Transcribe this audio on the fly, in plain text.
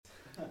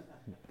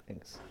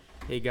things.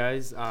 Hey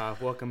guys,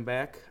 welcome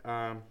back.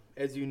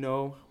 As you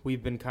know,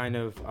 we've been kind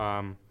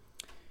of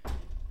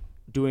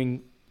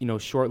doing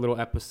short little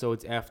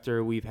episodes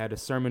after we've had a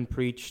sermon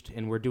preached,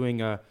 and we're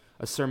doing a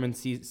sermon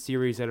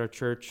series at our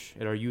church,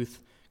 at our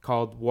youth,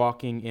 called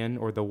Walking In,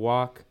 or The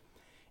Walk.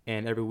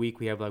 And every week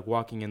we have like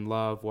Walking in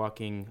Love,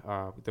 walking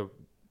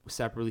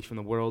separately from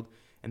the world.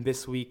 And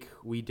this week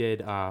we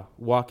did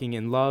Walking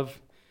in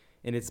Love,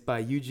 and it's by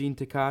Eugene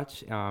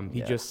Tkach. He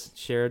Yes. just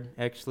shared,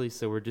 actually,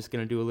 so we're just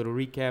going to do a little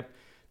recap,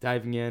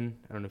 diving in.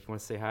 I don't know if you want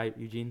to say hi,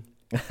 Eugene.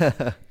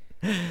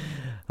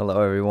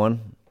 Hello,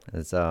 everyone.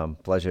 It's a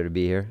pleasure to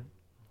be here.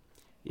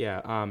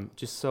 Yeah,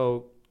 just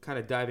so kind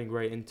of diving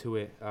right into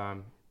it.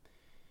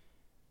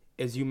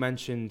 As you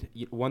mentioned,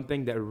 one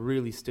thing that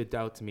really stood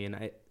out to me, and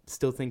I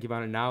still think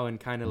about it now, and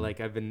kind of like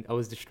I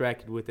was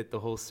distracted with it the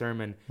whole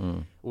sermon,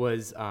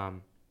 was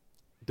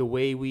the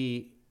way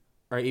we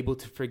are able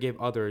to forgive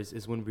others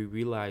is when we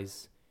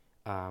realize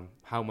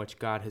how much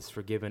God has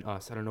forgiven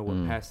us. I don't know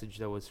what passage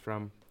that was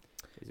from.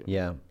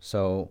 Yeah.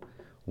 So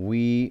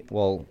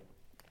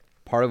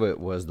part of it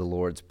was the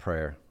Lord's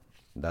Prayer.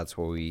 That's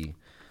where we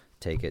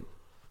take it.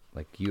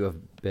 Like, you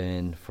have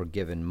been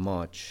forgiven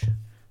much,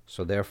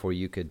 so therefore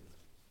you could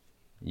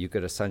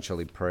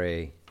essentially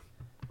pray,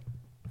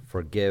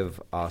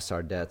 forgive us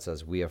our debts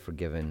as we have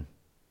forgiven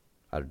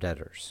our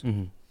debtors.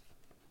 Mm-hmm.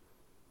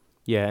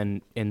 Yeah,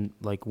 and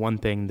like one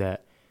thing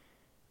that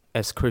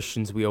as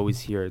Christians we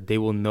always hear, they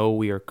will know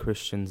we are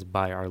Christians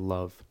by our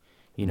love,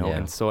 Yeah.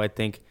 And so I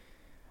think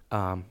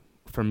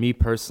for me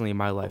personally in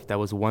my life, that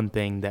was one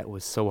thing that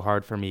was so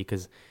hard for me,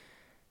 because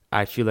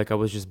I feel like I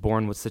was just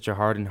born with such a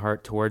hardened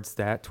heart towards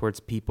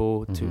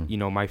people. To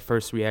my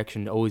first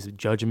reaction always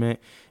judgment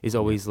is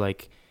always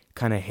like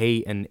kind of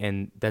hate,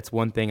 and that's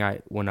one thing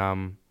I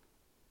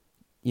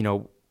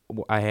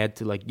had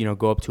to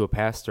go up to a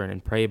pastor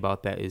and pray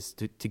about, that is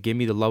to give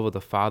me the love of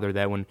the Father,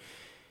 that when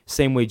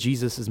same way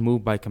Jesus is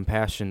moved by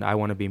compassion, I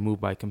want to be moved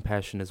by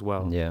compassion as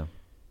well. Yeah.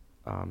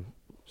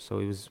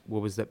 So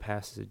what was that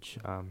passage?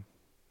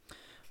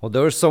 Well,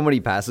 there were so many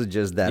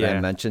passages that I Yeah.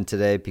 mentioned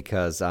today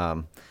because,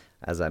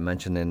 as I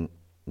mentioned in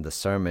the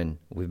sermon,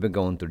 we've been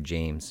going through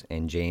James,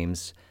 and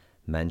James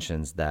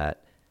mentions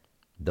that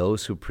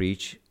those who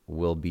preach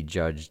will be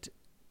judged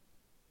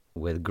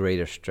with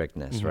greater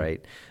strictness,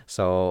 right?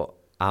 So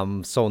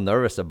I'm so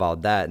nervous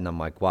about that, and I'm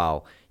like,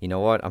 wow, you know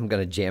what? I'm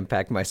going to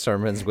jam-pack my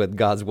sermons with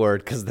God's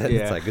word, because then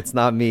Yeah. it's like, it's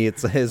not me,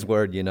 it's his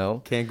word,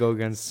 Can't go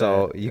against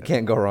So that. you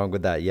can't go wrong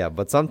with that, yeah.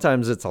 But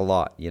sometimes it's a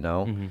lot,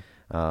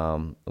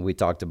 We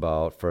talked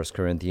about 1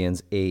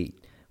 Corinthians 8,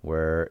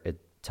 where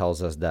it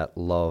tells us that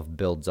love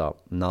builds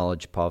up.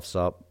 Knowledge puffs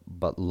up,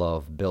 but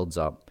love builds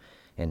up.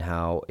 And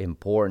how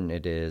important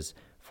it is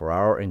for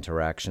our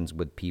interactions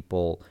with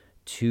people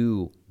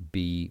to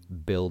be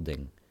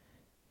building.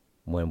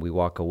 When we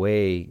walk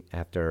away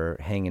after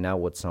hanging out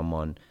with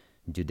someone,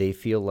 do they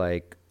feel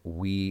like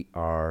we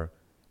are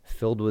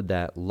filled with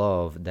that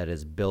love that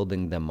is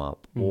building them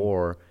up?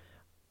 Or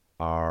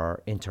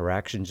our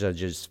interactions are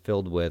just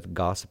filled with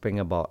gossiping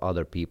about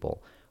other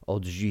people? Oh,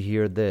 did you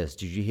hear this?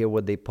 Did you hear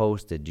what they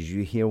posted? Did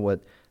you hear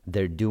what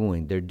they're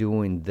doing? They're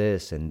doing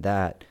this and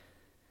that.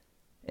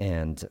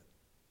 And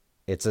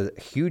it's a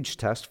huge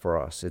test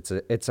for us.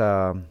 It's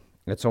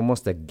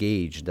almost a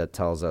gauge that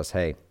tells us,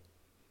 hey,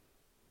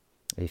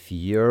 if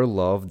your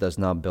love does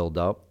not build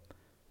up,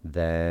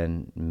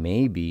 then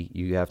maybe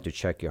you have to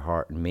check your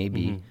heart, and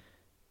maybe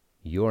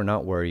you're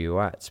not where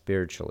you're at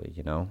spiritually,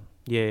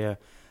 Yeah.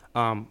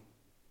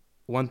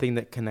 One thing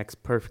that connects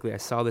perfectly, I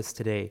saw this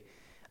today.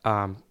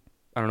 I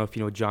don't know if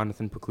you know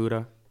Jonathan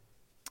Pokluda.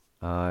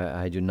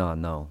 I do not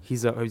know.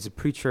 He's a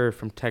preacher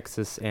from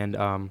Texas,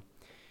 and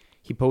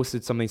he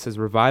posted something that says,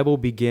 revival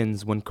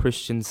begins when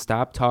Christians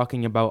stop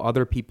talking about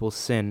other people's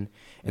sin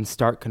and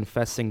start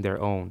confessing their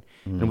own.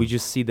 And we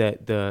just see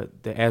that the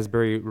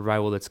Asbury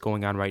revival that's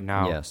going on right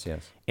now. Yes.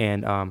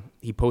 And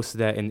he posted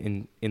that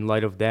in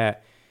light of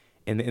that.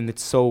 And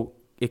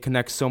it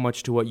connects so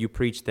much to what you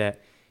preach,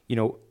 that,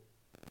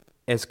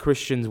 as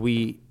Christians,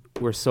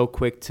 we're so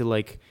quick to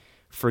like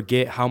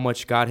forget how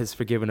much God has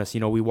forgiven us.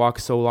 We walk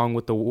so long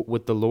with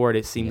the Lord.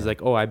 It seems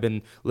like, I've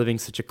been living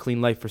such a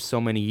clean life for so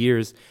many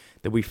years,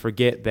 that we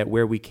forget that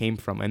where we came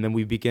from. And then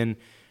we begin,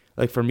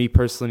 like for me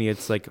personally,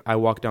 it's like I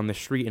walk down the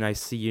street and I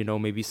see,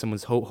 maybe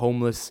someone's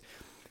homeless,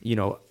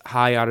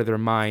 high out of their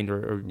mind,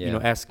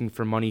 or asking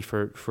for money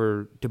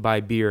to buy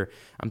beer.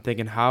 I'm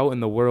thinking, how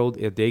in the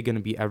world are they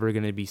ever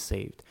going to be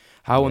saved?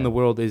 How in the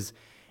world is,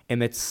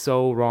 and that's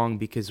so wrong,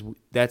 because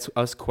that's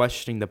us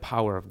questioning the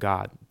power of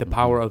God, the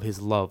power of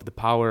his love, the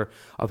power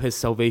of his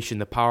salvation,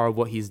 the power of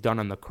what he's done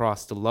on the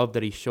cross, the love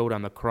that he showed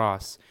on the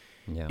cross.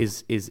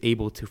 Is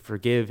able to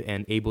forgive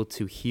and able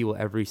to heal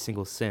every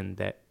single sin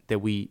that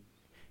we,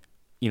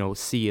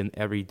 see in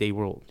everyday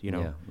world,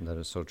 Yeah, that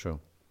is so true.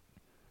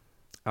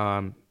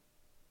 And,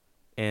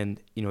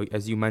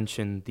 as you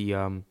mentioned,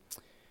 the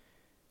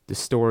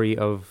story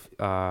of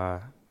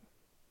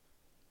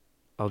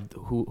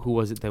who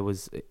was it that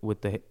was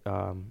with the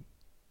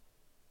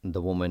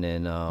The woman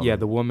in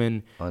the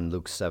woman on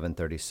Luke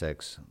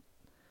 7:36.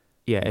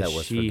 Yeah, that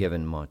was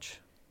forgiven much.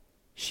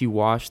 She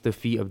washed the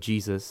feet of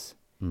Jesus.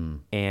 Mm.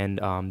 And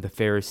the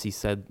Pharisee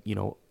said,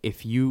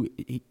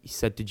 he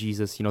said to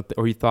Jesus,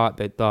 or he thought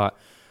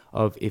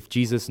of if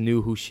Jesus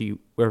knew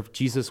or if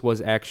Jesus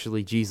was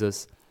actually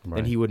Jesus, then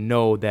Right. he would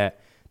know that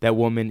that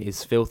woman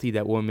is filthy,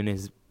 that woman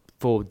is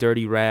full of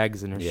dirty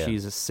rags, and Yeah.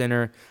 she's a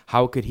sinner.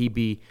 How could he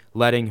be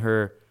letting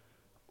her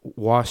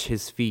wash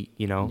his feet,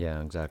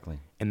 Yeah, exactly.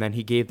 And then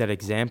he gave that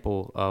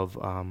example of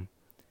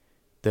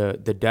the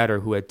debtor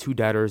who had two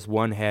debtors.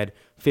 One had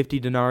 50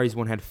 denarii,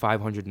 one had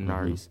 500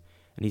 denarii. Mm-hmm.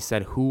 And he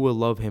said, who will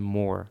love him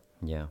more?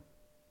 Yeah.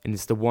 And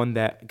it's the one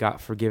that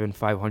got forgiven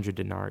 500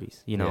 denarii,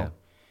 Yeah.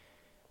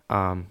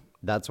 Um,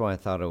 That's why I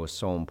thought it was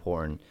so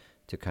important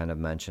to kind of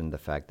mention the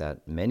fact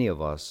that many of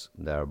us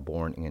that are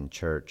born in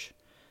church,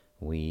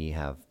 we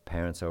have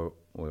parents who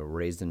were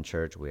raised in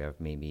church, we have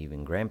maybe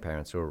even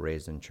grandparents who were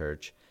raised in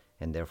church,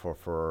 and therefore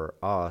for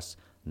us,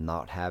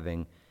 not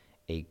having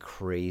a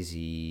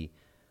crazy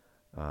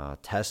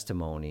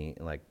testimony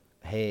like,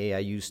 hey, I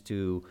used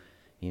to,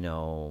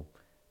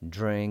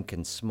 drink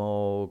and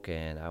smoke,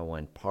 and I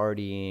went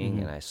partying, Mm-hmm.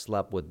 and I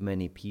slept with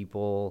many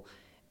people.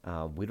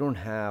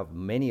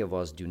 Many of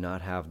us do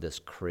not have this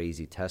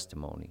crazy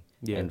testimony.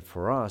 Yeah. And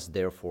for us,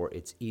 therefore,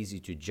 it's easy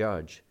to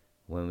judge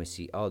when we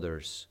see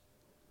others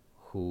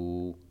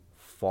who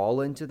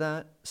fall into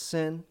that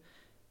sin.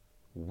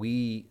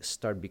 We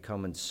start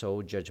becoming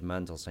so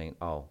judgmental, saying,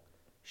 oh,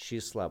 she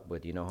slept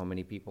with how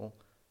many people?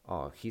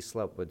 Oh, he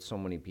slept with so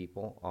many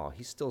people. Oh,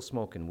 he's still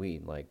smoking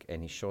weed,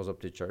 and he shows up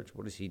to church.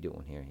 What is he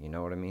doing here? You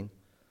know what I mean?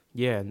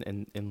 Yeah,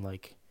 and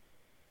like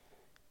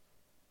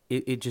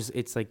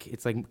it's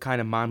like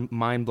kind of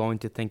mind blowing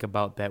to think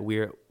about that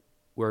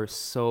we're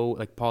so,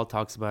 like Paul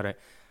talks about it,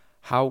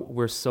 how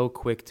we're so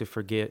quick to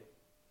forget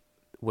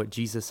what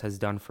Jesus has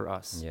done for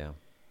us. Yeah.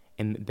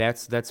 And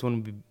that's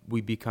when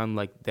we become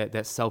like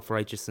that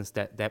self-righteousness,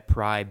 that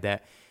pride,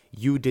 that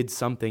you did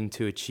something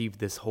to achieve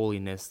this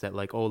holiness, that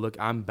like, oh, look,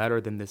 I'm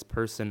better than this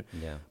person.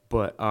 Yeah.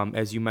 But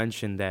as you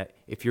mentioned, that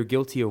if you're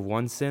guilty of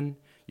one sin,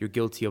 you're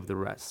guilty of the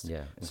rest.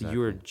 Yeah, So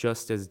you are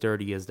just as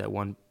dirty as that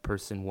one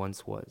person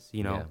once was,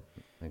 Yeah,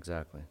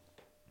 exactly.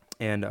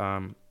 And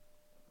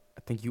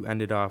I think you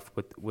ended off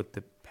with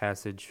the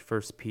passage,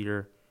 1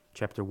 Peter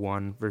chapter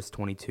 1, verse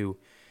 22.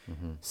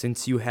 Mm-hmm.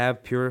 Since you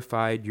have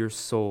purified your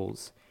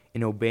souls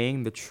in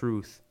obeying the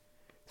truth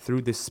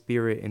through the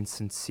Spirit and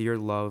sincere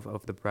love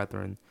of the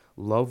brethren,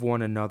 love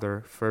one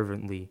another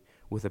fervently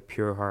with a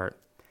pure heart,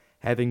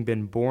 having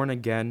been born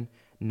again,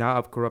 not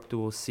of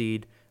corruptible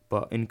seed,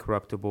 but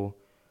incorruptible,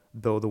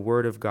 though the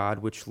word of God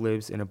which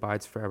lives and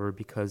abides forever,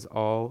 because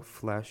all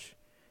flesh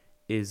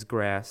is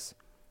grass,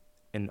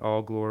 and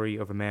all glory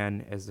of a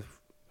man as the...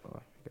 I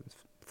gotta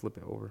flip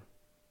it over.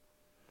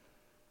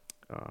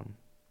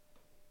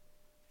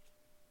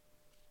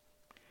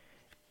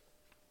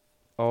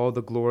 All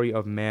the glory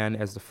of man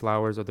as the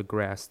flowers of the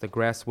grass. The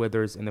grass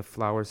withers and the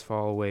flowers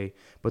fall away,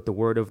 but the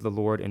word of the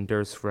Lord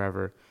endures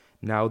forever.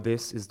 Now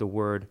this is the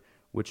word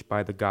which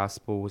by the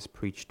gospel was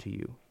preached to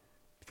you.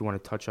 If you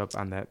want to touch up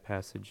on that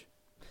passage.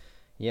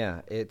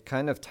 Yeah, it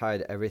kind of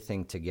tied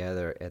everything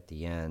together at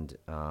the end,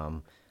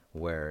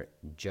 where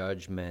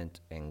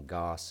judgment and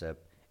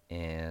gossip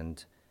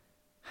and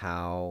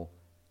how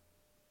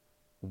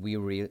we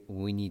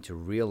need to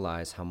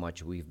realize how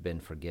much we've been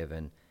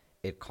forgiven.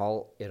 It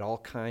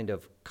all kind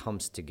of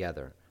comes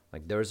together.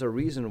 Like, there's a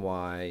reason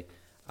why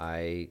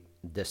I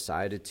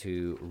decided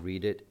to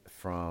read it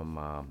from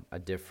a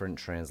different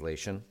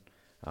translation,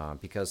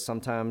 because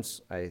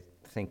sometimes I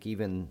think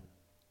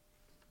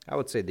I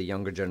would say the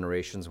younger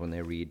generations, when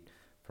they read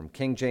from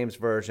King James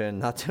Version,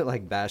 not to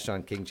like bash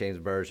on King James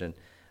Version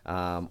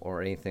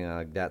or anything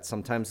like that,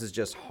 sometimes it's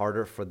just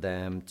harder for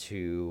them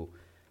to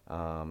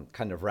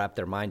kind of wrap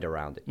their mind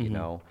around it,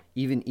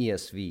 Even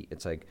ESV,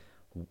 it's like,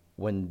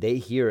 when they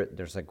hear it,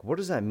 there's like, what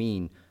does that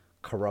mean?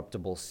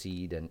 Corruptible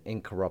seed and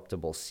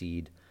incorruptible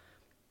seed.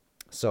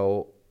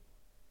 So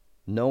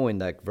knowing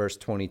that verse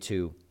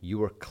 22, you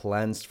were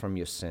cleansed from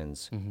your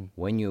sins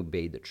when you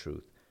obeyed the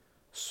truth.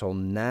 So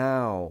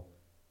now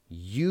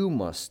you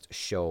must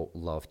show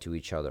love to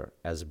each other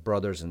as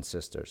brothers and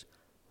sisters.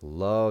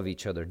 Love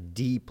each other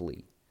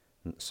deeply.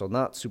 So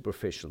not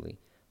superficially.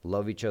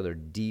 Love each other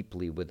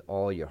deeply with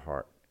all your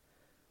heart.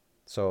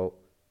 So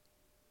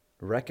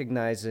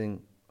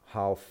recognizing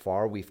how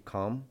far we've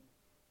come,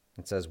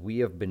 it says we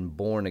have been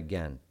born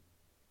again,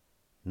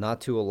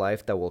 not to a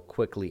life that will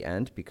quickly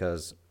end,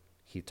 because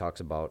he talks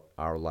about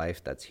our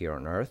life that's here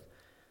on earth,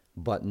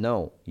 but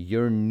no,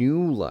 your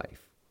new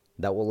life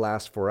that will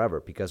last forever,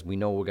 because we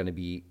know we're going to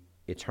be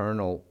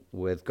eternal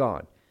with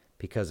God,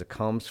 because it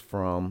comes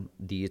from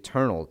the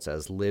eternal. It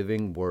says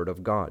living word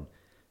of God.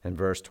 And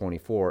verse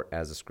 24,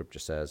 as the scripture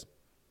says,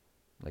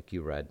 like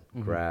you read,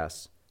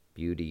 grass,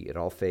 beauty, it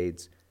all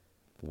fades.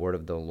 The word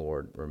of the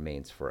Lord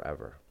remains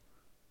forever.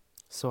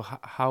 So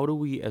how do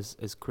we, as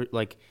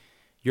like,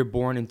 you're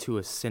born into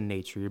a sin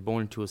nature, you're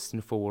born into a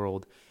sinful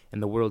world,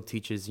 and the world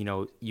teaches,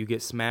 you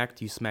get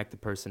smacked, you smack the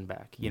person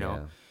back,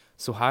 Yeah.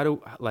 So how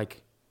do,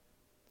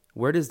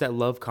 where does that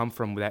love come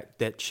from?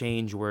 That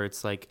change where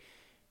it's like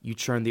you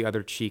turn the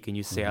other cheek and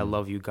you say, I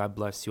love you, God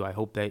bless you, I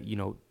hope that,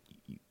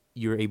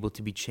 you're able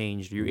to be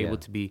changed, you're able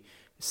to be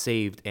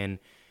saved. And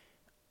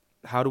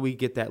how do we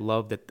get that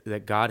love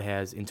that God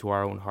has into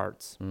our own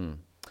hearts?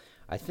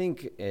 I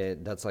think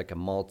that's like a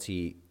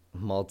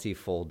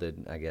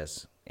multi-folded, I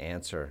guess,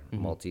 answer,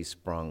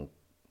 multi-sprung,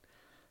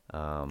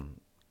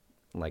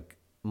 like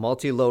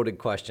multi-loaded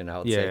question, I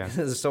would say. Yeah.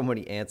 There's so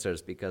many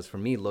answers, because for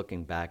me,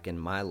 looking back in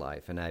my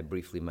life, and I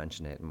briefly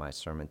mentioned it in my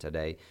sermon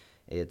today,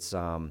 it's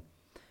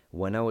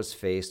when I was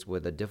faced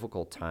with a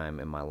difficult time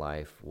in my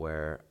life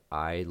where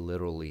I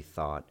literally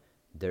thought,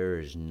 there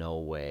is no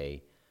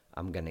way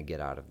I'm going to get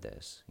out of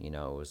this. It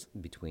was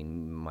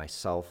between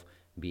myself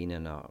being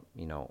in a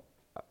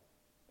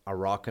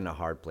rock and a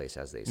hard place,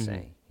 as they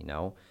say,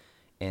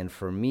 And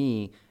for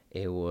me,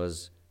 it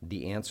was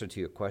the answer to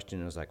your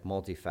question. It was like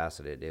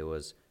multifaceted. It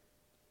was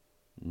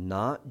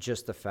not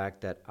just the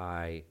fact that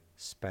I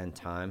spent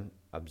time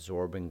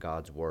absorbing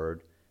God's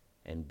word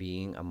and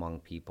being among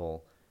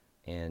people,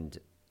 and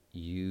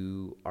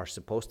you are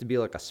supposed to be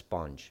like a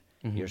sponge.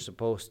 You're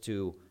supposed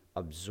to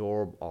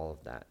absorb all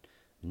of that,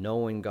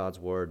 knowing God's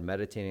word,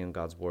 meditating on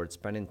God's word,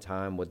 spending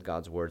time with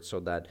God's word, so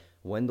that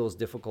when those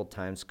difficult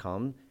times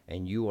come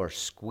and you are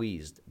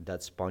squeezed,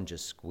 that sponge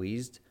is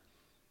squeezed,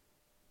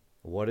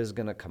 what is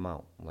going to come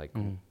out? Like,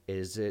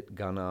 is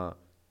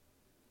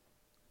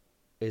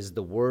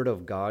the word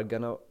of God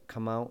going to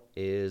come out?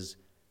 Is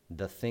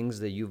the things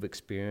that you've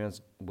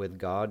experienced with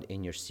God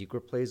in your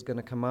secret place going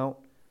to come out?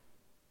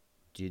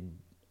 Did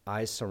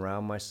I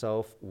surround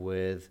myself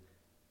with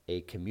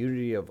a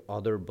community of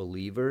other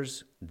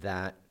believers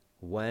that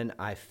when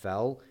I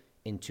fell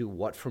into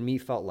what for me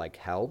felt like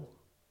hell,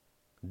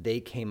 they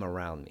came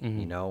around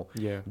me,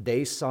 Yeah.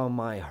 They saw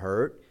my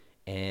hurt,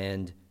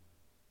 and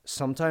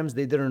sometimes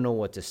they didn't know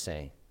what to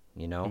say,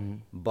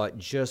 but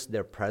just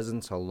their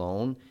presence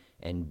alone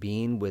and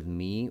being with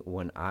me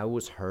when I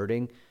was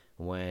hurting,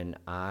 when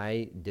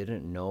I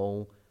didn't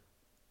know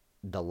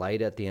the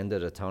light at the end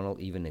of the tunnel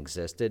even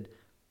existed,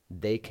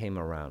 they came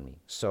around me.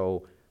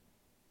 So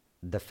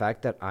the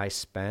fact that I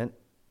spent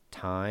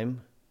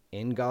time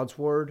in God's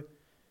word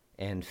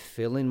and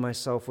filling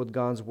myself with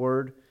God's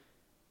word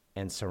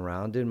and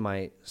surrounded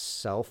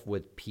myself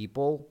with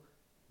people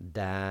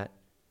that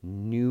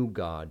knew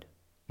God,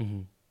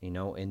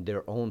 in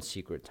their own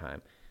secret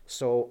time.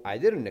 So I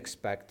didn't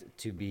expect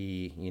to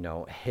be,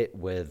 hit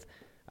with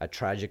a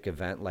tragic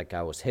event like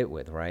I was hit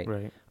with, right?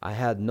 Right. I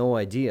had no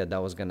idea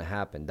that was going to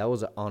happen. That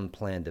was an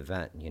unplanned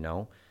event,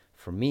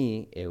 For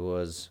me, it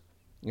was,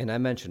 and I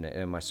mentioned it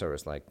in my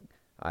service, like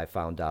I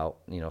found out,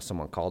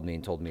 someone called me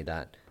and told me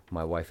that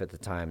my wife at the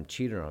time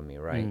cheated on me,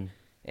 right?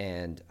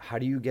 And how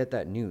do you get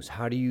that news?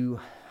 How do you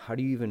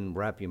even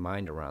wrap your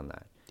mind around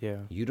that? Yeah.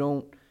 You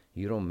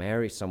don't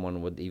marry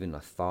someone with even a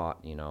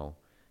thought,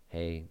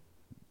 hey,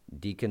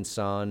 deacon's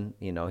son,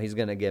 he's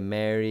going to get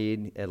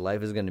married and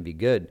life is going to be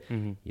good.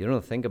 You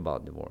don't think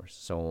about divorce.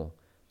 So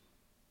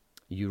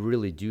you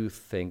really do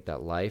think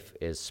that life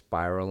is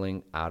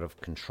spiraling out of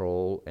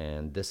control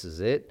and this is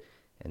it,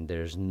 and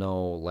there's no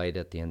light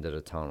at the end of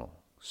the tunnel.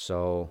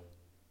 So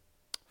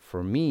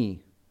for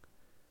me,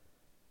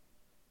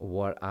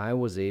 what I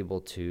was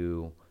able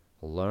to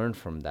learn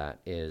from that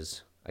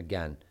is,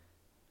 again,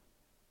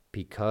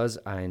 because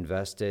I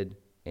invested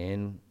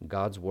in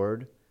God's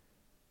word,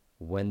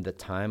 when the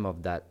time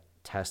of that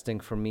testing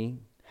for me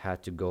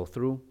had to go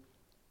through,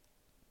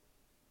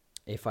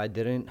 if I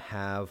didn't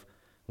have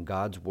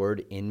God's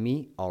word in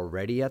me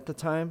already at the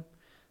time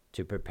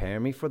to prepare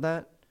me for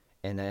that,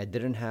 and I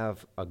didn't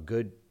have a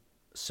good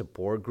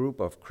support group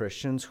of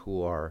Christians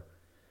who are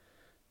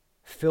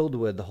filled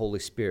with the Holy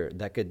Spirit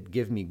that could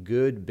give me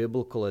good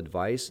biblical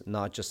advice,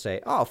 not just say,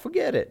 oh,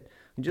 forget it.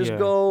 Just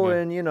go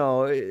and,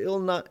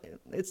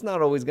 it's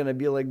not always going to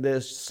be like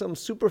this. Some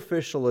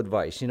superficial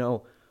advice,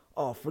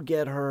 oh,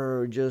 forget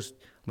her, just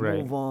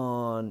move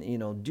on,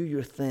 do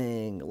your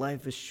thing.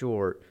 Life is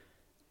short.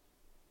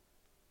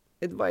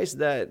 Advice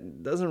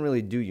that doesn't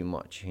really do you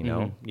much,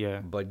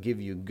 but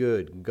give you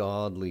good,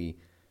 godly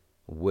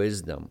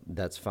wisdom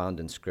that's found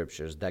in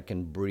scriptures that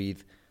can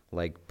breathe,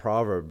 like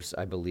Proverbs,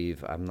 I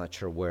believe, I'm not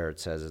sure where it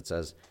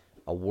says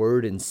a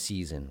word in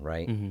season,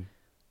 right?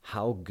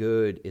 How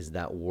good is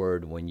that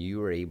word when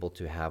you are able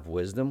to have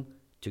wisdom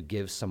to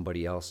give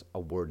somebody else a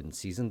word in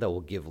season that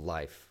will give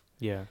life?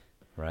 Yeah.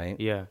 Right?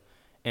 Yeah.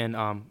 And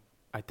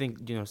I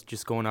think,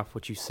 just going off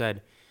what you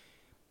said,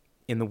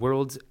 in the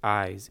world's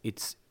eyes,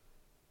 it's,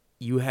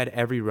 you had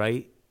every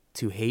right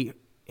to hate,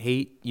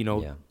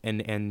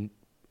 and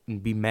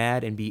be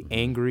mad and be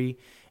angry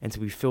and to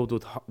be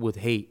filled with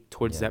hate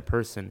towards that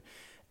person.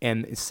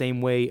 And the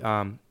same way,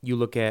 you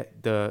look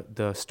at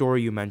the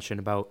story you mentioned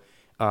about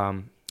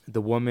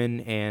the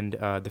woman and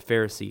the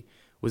Pharisee.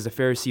 Was the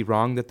Pharisee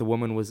wrong that the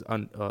woman was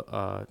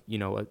a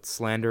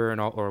slanderer and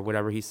all, or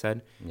whatever he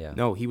said? Yeah.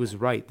 No, he was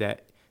right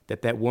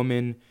that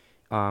woman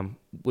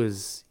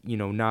was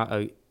not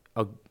a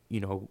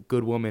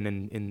good woman,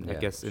 and I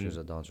guess she was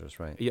adulterous,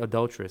 right?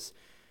 Adulteress.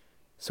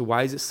 So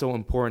why is it so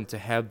important to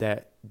have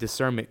that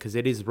discernment? Because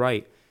it is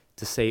right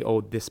to say,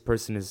 oh, this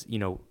person is,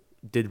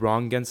 did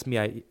wrong against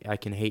me. I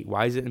can hate.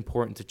 Why is it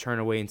important to turn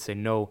away and say,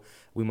 no,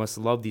 we must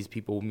love these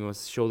people. We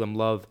must show them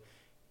love.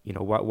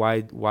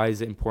 Why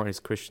is it important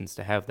as Christians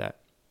to have that?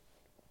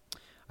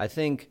 I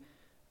think,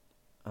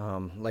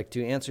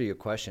 to answer your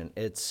question,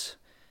 it's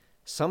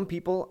some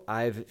people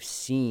I've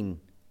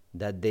seen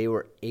that they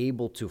were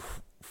able to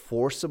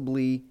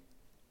forcibly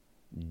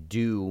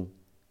do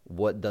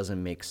what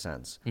doesn't make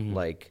sense. Mm-hmm.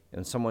 Like,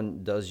 when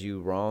someone does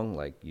you wrong,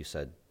 like you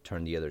said,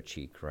 turn the other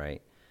cheek,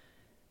 right?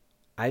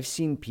 I've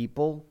seen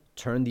people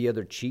turn the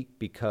other cheek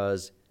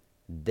because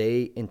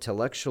they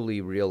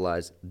intellectually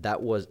realize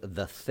that was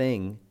the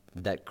thing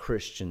that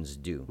Christians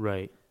do.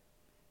 Right.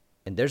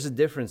 And there's a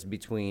difference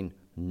between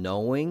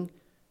knowing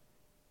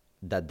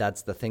that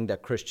that's the thing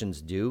that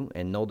Christians do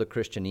and know the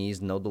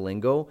Christianese, know the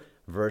lingo,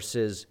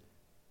 versus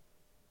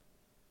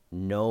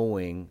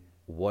knowing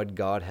what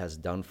God has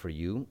done for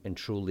you and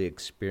truly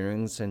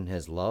experiencing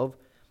his love.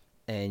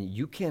 And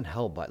you can't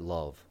help but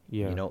love.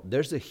 Yeah.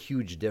 There's a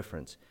huge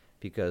difference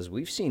because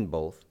we've seen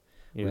both.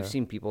 Yeah. We've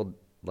seen people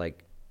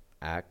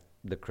act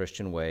the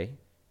Christian way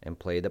and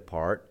play the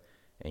part,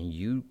 and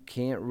you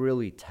can't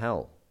really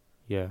tell.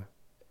 Yeah.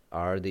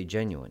 Are they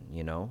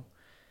genuine?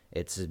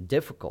 It's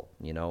difficult,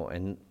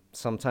 and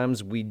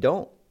sometimes we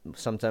don't.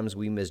 Sometimes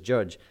we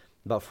misjudge.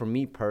 But for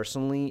me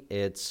personally,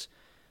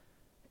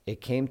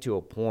 it came to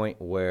a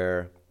point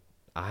where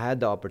I had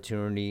the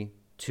opportunity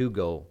to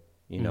go,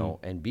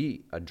 and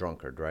be a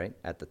drunkard, right?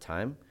 At the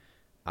time,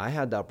 I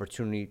had the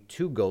opportunity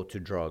to go to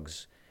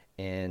drugs.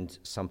 And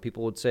some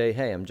people would say,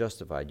 hey, I'm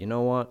justified. You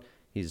know what?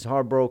 He's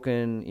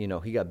heartbroken.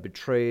 He got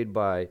betrayed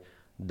by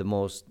the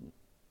most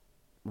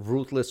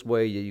ruthless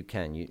way you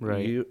can.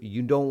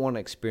 You don't want to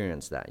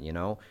experience that,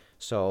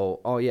 So,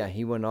 oh yeah,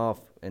 he went off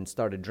and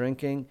started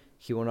drinking.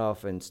 He went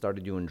off and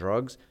started doing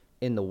drugs.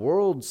 In the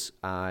world's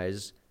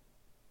eyes,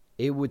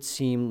 it would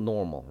seem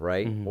normal,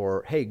 right? Mm-hmm.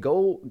 Or, hey,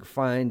 go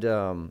find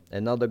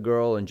another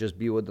girl and just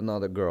be with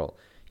another girl.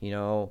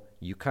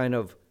 You kind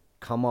of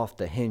come off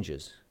the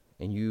hinges,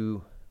 and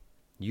you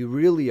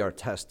really are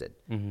tested.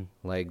 Mm-hmm.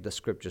 Like the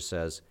scripture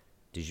says,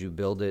 did you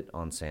build it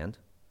on sand?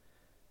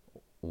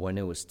 When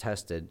it was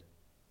tested,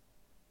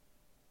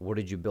 what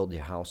did you build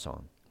your house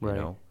on?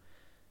 Right.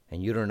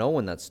 And you don't know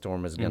when that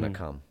storm is going to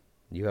Mm-hmm. come.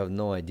 You have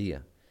no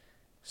idea.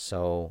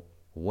 So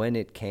when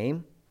it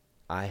came,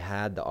 I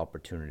had the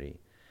opportunity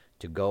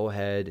to go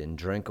ahead and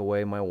drink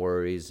away my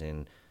worries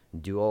and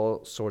do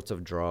all sorts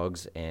of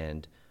drugs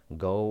and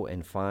go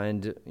and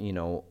find,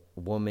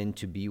 woman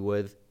to be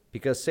with,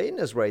 because Satan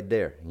is right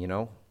there,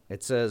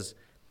 It says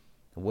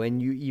when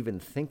you even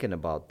thinking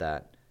about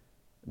that,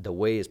 the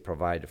way is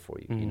provided for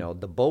you. Mm-hmm.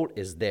 The boat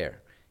is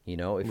there. If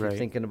you're Right.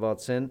 thinking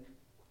about sin,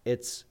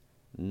 it's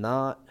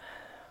not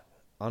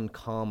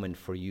uncommon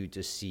for you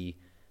to see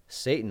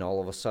Satan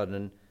all of a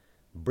sudden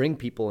bring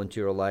people into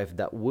your life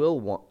that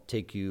will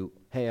take you,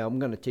 hey, I'm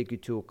going to take you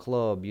to a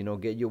club,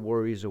 get your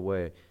worries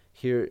away.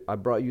 Here, I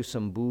brought you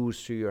some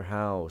booze to your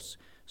house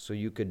so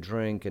you could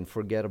drink and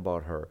forget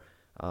about her.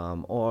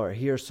 Or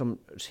here's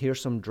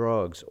some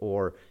drugs.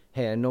 Or,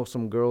 hey, I know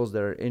some girls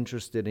that are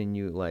interested in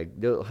you. Like,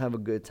 they'll have a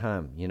good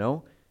time,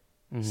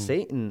 Mm-hmm.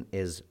 Satan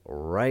is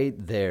right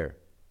there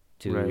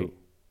to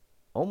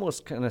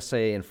almost kind of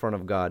say in front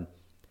of God,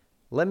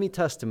 let me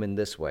test him in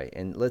this way,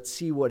 and let's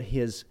see what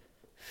his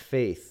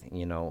faith,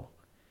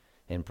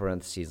 in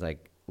parentheses,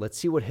 let's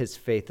see what his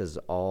faith is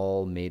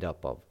all made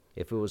up of.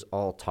 If it was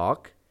all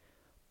talk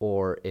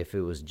or if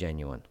it was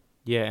genuine.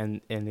 Yeah,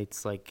 and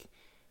it's like,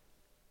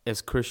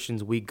 as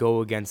Christians, we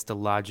go against the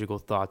logical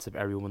thoughts of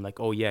everyone. Like,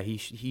 oh yeah,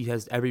 he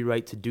has every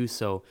right to do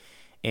so,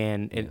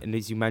 and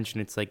as you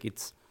mentioned, it's like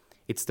it's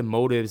the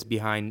motives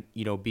behind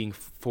being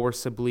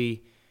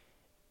forcibly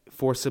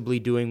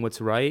doing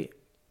what's right,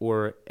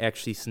 or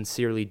actually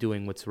sincerely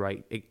doing what's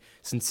right.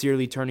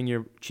 Sincerely turning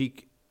your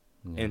cheek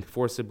and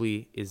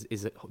forcibly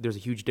there's a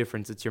huge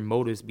difference. It's your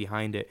motives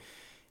behind it.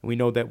 And we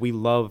know that we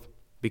love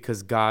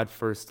because God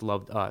first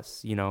loved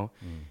us,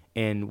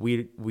 and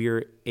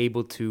we're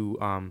able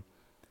to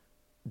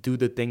do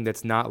the thing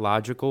that's not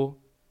logical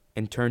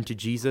and turn to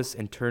Jesus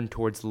and turn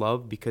towards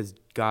love because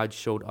God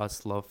showed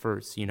us love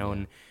first,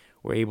 and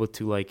we're able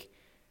to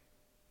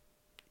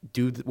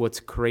do what's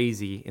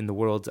crazy in the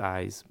world's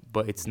eyes,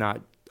 but it's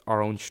not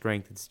our own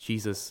strength. It's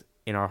Jesus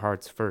in our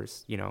hearts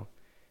first,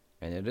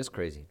 And it is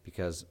crazy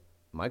because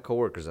my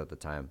coworkers at the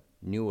time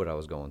knew what I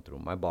was going through.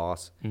 My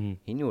boss, Mm-hmm.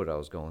 he knew what I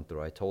was going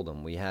through. I told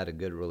him we had a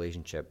good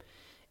relationship,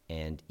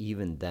 and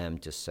even them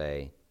to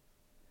say,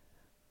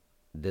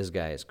 this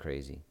guy is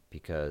crazy,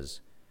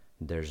 because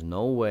there's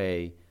no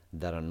way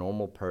that a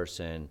normal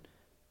person,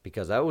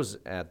 because I was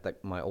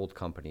at my old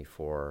company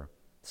for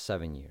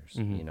 7 years.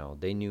 Mm-hmm.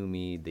 They knew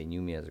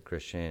me as a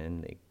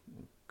Christian. They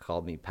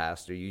called me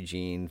Pastor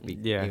Eugene,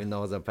 Yeah. even though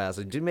I was a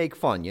pastor, to make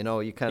fun, you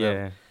kind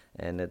of,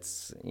 and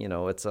it's,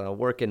 it's a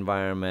work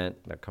environment,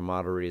 the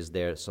camaraderie is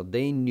there. So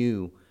they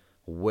knew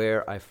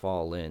where I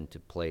fall into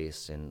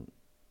place, and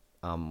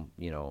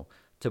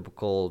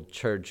typical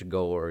church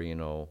goer,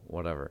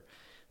 whatever.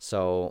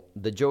 So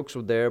the jokes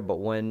were there, but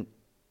when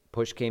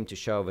push came to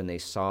shove and they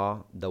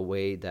saw the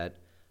way that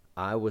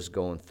I was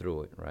going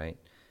through it, right?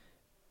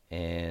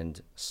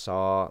 And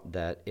saw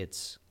that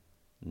it's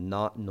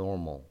not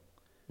normal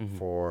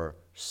for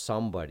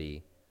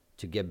somebody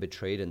to get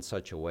betrayed in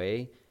such a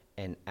way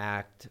and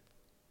act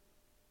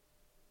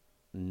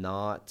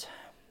not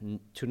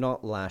to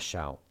not lash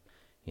out,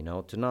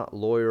 to not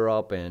lawyer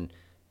up and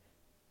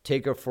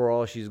take her for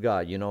all she's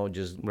got,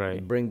 just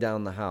Right. bring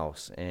down the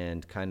house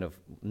and kind of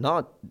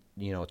not,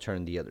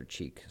 turn the other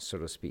cheek, so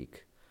to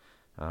speak.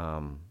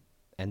 And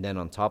then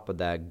on top of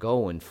that,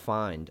 go and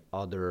find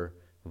other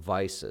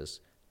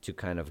vices to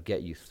kind of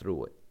get you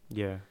through it,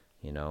 Yeah.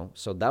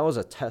 So that was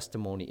a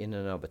testimony in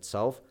and of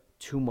itself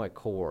to my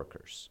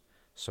coworkers.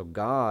 So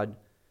God,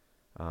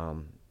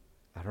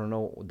 I don't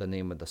know the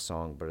name of the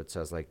song, but it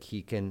says like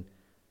he can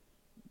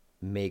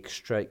make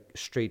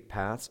straight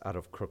paths out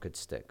of crooked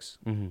sticks,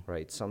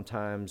 right?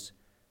 Sometimes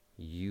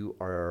you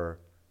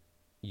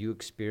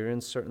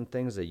experience certain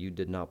things that you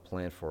did not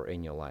plan for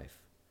in your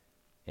life,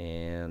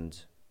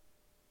 and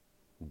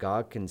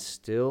God can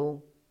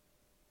still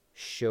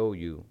show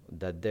you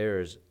that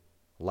there's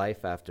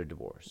life after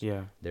divorce.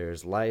 Yeah.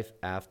 There's life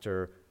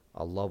after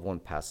a loved one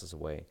passes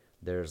away.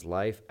 There's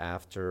life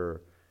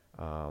after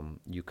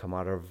you come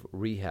out of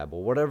rehab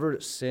or whatever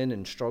sin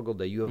and struggle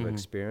that you have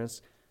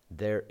experienced.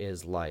 There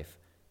is life,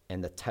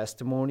 and the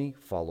testimony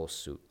follows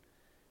suit.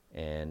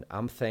 And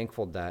I'm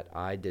thankful that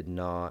I did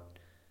not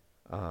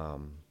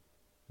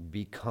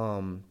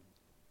become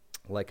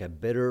like a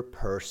bitter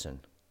person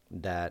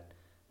that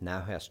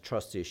now has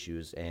trust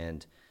issues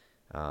and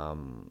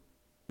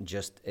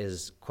just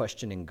is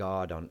questioning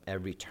God on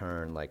every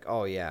turn. Like,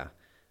 oh yeah,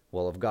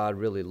 well, if God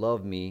really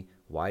loved me,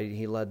 why did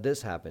he let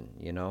this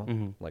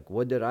happen? Like,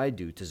 what did I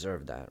do to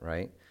deserve that,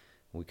 right?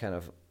 We kind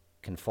of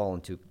can fall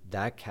into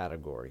that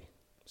category.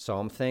 So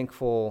I'm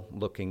thankful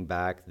looking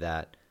back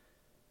that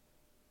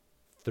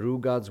through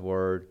God's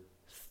word,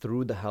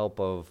 through the help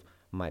of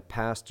my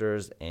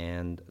pastors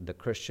and the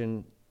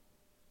Christian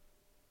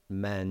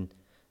men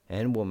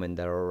and women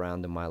that are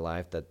around in my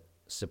life, that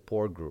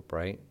support group,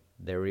 right?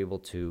 They're able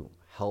to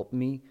help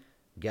me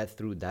get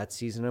through that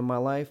season of my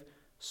life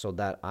so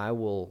that I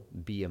will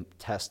be a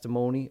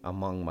testimony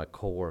among my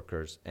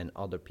coworkers and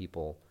other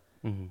people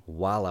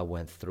while I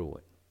went through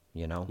it,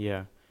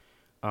 Yeah.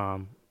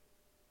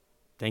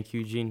 Thank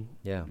you, Eugene.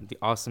 Yeah. The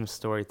awesome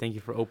story. Thank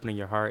you for opening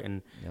your heart,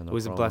 and Yeah, no it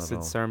was a problem at blessed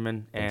all.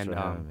 sermon. Thanks And for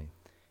having me.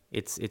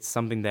 it's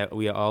something that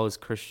we all as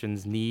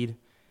Christians need,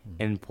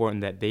 and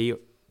important that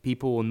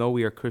people will know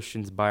we are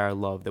Christians by our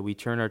love, that we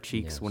turn our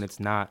cheeks when Yes. it's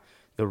not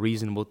the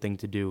reasonable thing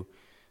to do.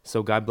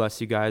 So God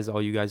bless you guys,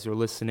 all you guys who are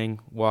listening.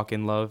 Walk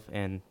in love,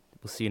 and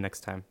we'll see you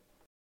next time.